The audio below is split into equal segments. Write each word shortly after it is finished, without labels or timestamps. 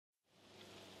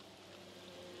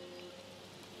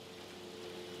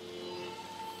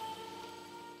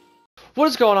What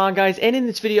is going on, guys? And in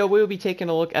this video we will be taking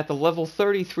a look at the level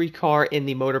 33 car in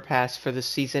the motor pass for this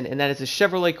season, and that is a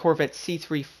Chevrolet Corvette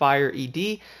C3 Fire ED.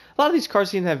 A lot of these cars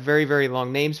seem to have very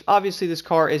long names. Obviously this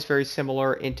car is very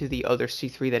similar into the other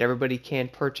C3 that everybody can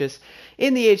purchase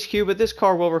in the HQ, but this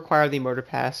car will require the motor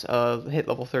pass of hit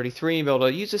level 33 and be able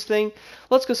to use this thing.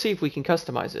 Let's go see if we can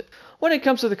customize it. When it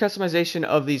comes to the customization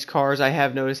of these cars, I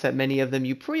have noticed that many of them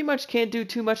you pretty much can't do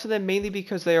too much of them, mainly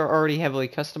because they are already heavily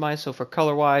customized. So for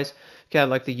color wise, you can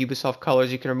like the Ubisoft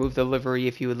colors, you can remove the livery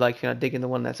if you would like, if you're not digging the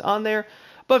one that's on there.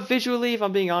 But visually, if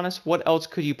I'm being honest, what else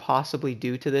could you possibly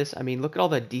do to this? I mean, look at all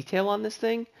the detail on this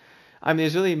thing. I mean,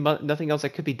 there's really nothing else that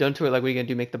could be done to it. Like, what are you going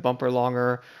to do, make the bumper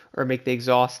longer or make the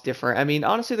exhaust different? I mean,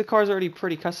 honestly, the car's already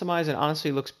pretty customized and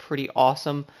honestly looks pretty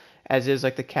awesome. As is,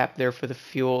 like the cap there for the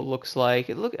fuel looks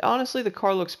like. Honestly, the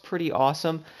car looks pretty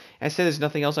awesome. I say there's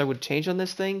nothing else I would change on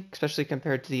this thing, especially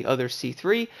compared to the other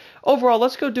C3. Overall,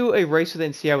 let's go do a race with it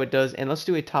and see how it does, and let's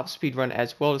do a top speed run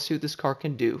as well to see what this car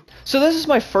can do. So this is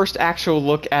my first actual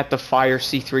look at the Fire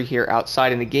C3 here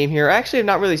outside in the game here. I actually have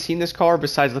not really seen this car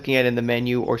besides looking at it in the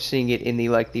menu or seeing it in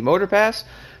the motor pass.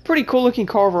 Pretty cool looking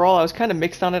car overall. I was kind of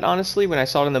mixed on it, honestly. When I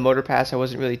saw it in the motor pass, I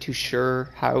wasn't really too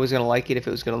sure how I was going to like it, if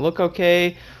it was going to look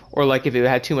okay, or like if it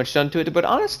had too much done to it. But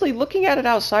honestly, looking at it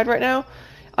outside right now,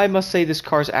 I must say this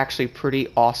car is actually pretty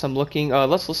awesome looking.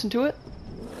 Let's listen to it.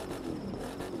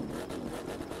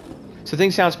 So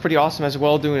things sounds pretty awesome as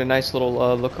well, doing a nice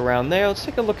little look around there. Let's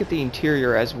take a look at the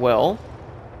interior as well.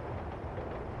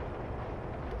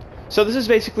 So this is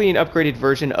basically an upgraded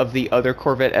version of the other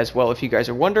Corvette as well, if you guys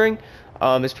are wondering.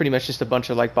 It's pretty much just a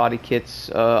bunch of like body kits,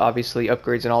 obviously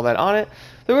upgrades and all that on it.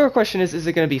 The real question is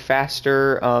it going to be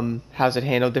faster? How's it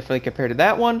handled differently compared to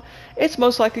that one? It's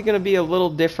most likely going to be a little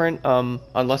different,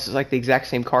 unless it's like the exact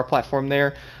same car platform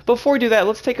there. Before we do that,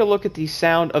 let's take a look at the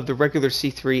sound of the regular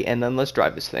C3 and then let's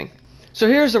drive this thing. So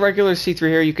here's the regular C3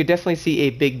 here. You could definitely see a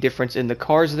big difference in the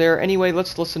cars there. Anyway,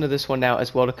 let's listen to this one now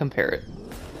as well to compare it.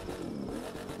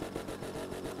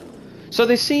 So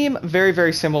they seem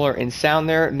very similar in sound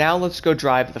there. Now let's go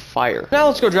drive the Fire. Now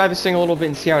let's go drive this thing a little bit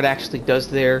and see how it actually does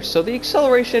there. So the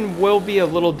acceleration will be a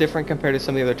little different compared to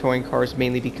some of the other touring cars,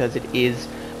 mainly because it is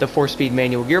the 4-speed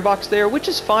manual gearbox there, which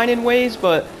is fine in ways,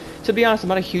 but to be honest, I'm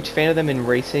not a huge fan of them in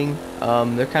racing.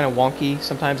 They're kind of wonky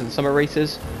sometimes in summer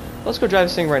races. Let's go drive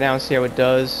this thing right now and see how it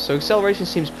does. So acceleration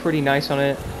seems pretty nice on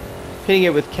it. Hitting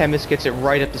it with Chemist gets it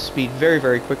right up to speed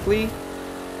very quickly.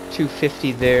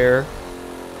 250 there.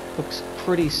 Looks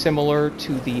pretty similar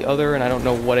to the other, and I don't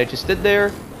know what I just did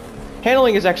there.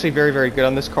 Handling is actually very good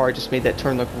on this car. I just made that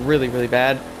turn look really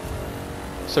bad.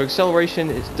 So acceleration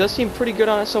does seem pretty good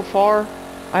on it so far.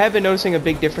 I have been noticing a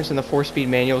big difference in the 4-speed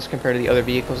manuals compared to the other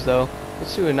vehicles though.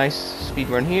 Let's do a nice speed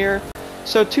run here.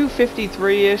 So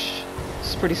 253-ish.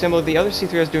 It's pretty similar. The other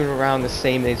C3 is doing around the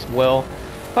same as well.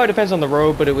 Probably depends on the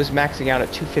road, but it was maxing out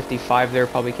at 255 there.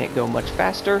 Probably can't go much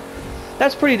faster.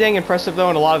 That's pretty dang impressive though,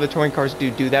 and a lot of the touring cars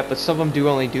do that, but some of them do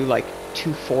only do like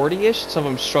 240-ish. Some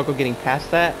of them struggle getting past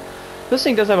that. This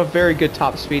thing does have a very good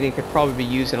top speed and could probably be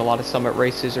used in a lot of summit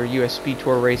races or US Speed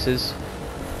Tour races.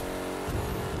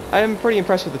 I am pretty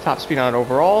impressed with the top speed on it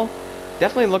overall.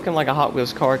 Definitely looking like a Hot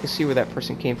Wheels car. I can see where that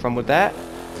person came from with that.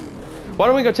 Why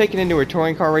don't we go take it into a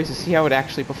touring car race and see how it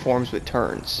actually performs with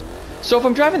turns. So if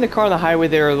I'm driving the car on the highway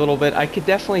there a little bit, I could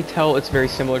definitely tell it's very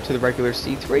similar to the regular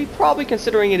C3, probably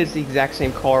considering it is the exact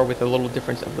same car with a little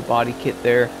difference of the body kit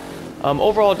there.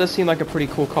 Overall, it does seem like a pretty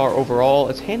cool car overall.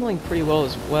 It's handling pretty well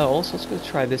as well, so let's go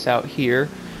try this out here.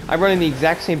 I'm running the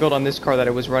exact same build on this car that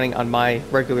I was running on my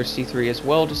regular C3 as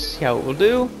well, just to see how it will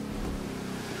do.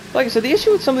 Like I said, the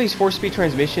issue with some of these 4-speed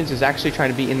transmissions is actually trying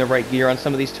to be in the right gear on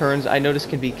some of these turns. I notice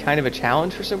can be kind of a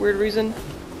challenge for some weird reason.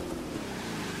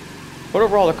 But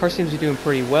overall, the car seems to be doing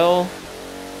pretty well.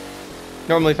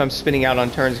 Normally, if I'm spinning out on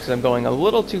turns because I'm going a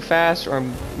little too fast or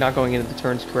I'm not going into the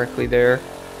turns correctly there.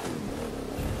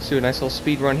 Let's do a nice little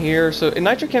speed run here. So,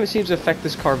 Nitro Chem seems to affect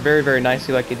this car very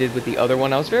nicely like it did with the other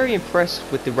one. I was very impressed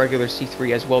with the regular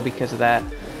C3 as well because of that.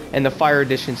 And the Fire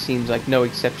Edition seems like no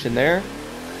exception there.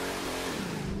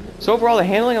 So overall, the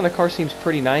handling on the car seems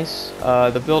pretty nice.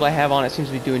 The build I have on it seems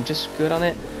to be doing just good on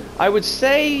it. I would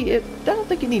say, I don't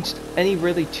think it needs any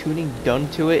really tuning done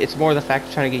to it. It's more the fact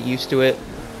of trying to get used to it.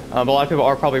 A lot of people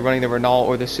are probably running the Renault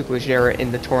or the Superleggera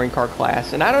in the touring car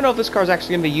class. And I don't know if this car is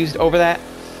actually going to be used over that,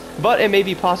 but it may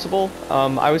be possible.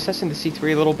 I was testing the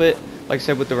C3 a little bit, like I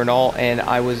said, with the Renault, and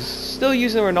I was still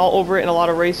using the Renault over it in a lot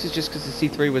of races just because the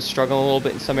C3 was struggling a little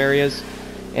bit in some areas.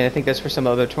 And I think that's where some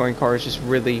other touring cars just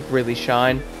really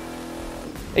shine.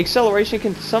 Acceleration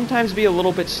can sometimes be a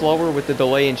little bit slower with the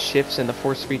delay in shifts and the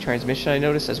 4-speed transmission I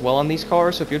notice as well on these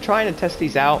cars. So if you're trying to test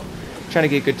these out trying to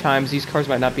get good times, these cars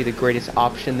might not be the greatest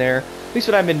option there. At least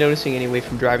what I've been noticing anyway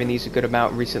from driving these a good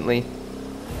amount recently.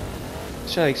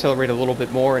 Let's try to accelerate a little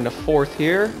bit more into fourth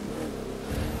here.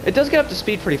 It does get up to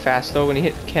speed pretty fast though when you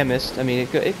hit Chemist. I mean,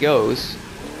 it goes.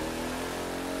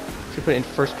 Should put it in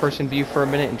first person view for a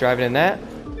minute and drive it in that.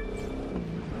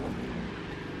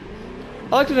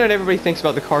 I like to know what everybody thinks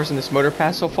about the cars in this motor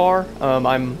pass so far.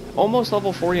 I'm almost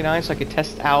level 49, so I could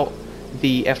test out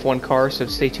the F1 car, so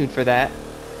stay tuned for that.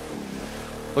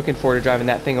 Looking forward to driving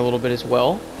that thing a little bit as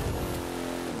well.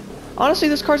 Honestly,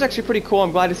 this car's actually pretty cool.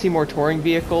 I'm glad to see more touring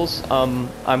vehicles. I'm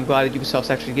glad that Ubisoft's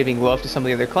actually giving love to some of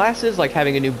the other classes, like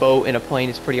having a new boat and a plane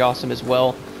is pretty awesome as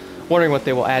well. Wondering what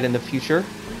they will add in the future.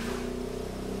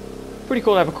 Pretty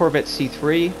cool to have a Corvette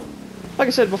C3. Like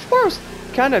I said before, I was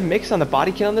kind of mixed on the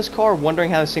body kit on this car, wondering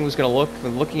how this thing was going to look. But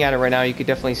looking at it right now, you could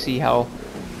definitely see how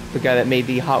the guy that made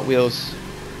the Hot Wheels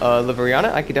livery on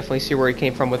it, I could definitely see where he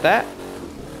came from with that.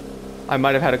 I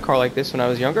might have had a car like this when I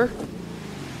was younger.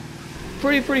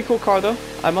 Pretty cool car though.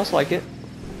 I must like it.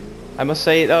 I must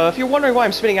say, if you're wondering why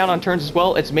I'm spinning out on turns as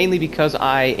well, it's mainly because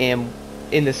I am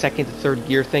in the second to third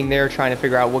gear thing there, trying to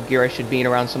figure out what gear I should be in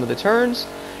around some of the turns.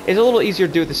 It's a little easier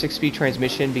to do with the 6-speed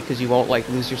transmission because you won't like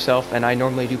lose yourself, and I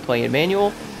normally do play in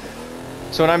manual.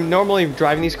 So when I'm normally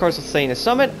driving these cars, let's say in a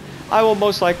Summit, I will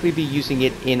most likely be using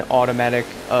it in automatic,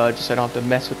 just so I don't have to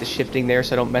mess with the shifting there,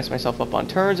 so I don't mess myself up on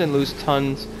turns and lose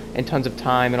tons and tons of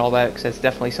time and all that, because that's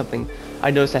definitely something I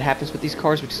notice that happens with these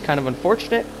cars, which is kind of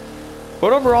unfortunate.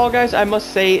 But overall, guys, I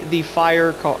must say the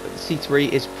Fire car C3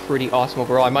 is pretty awesome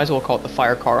overall. I might as well call it the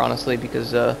Fire car, honestly,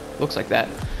 because it looks like that.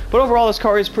 But overall, this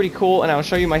car is pretty cool, and I'll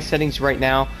show you my settings right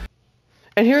now.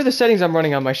 And here are the settings I'm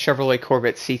running on my Chevrolet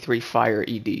Corvette C3 Fire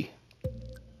ED.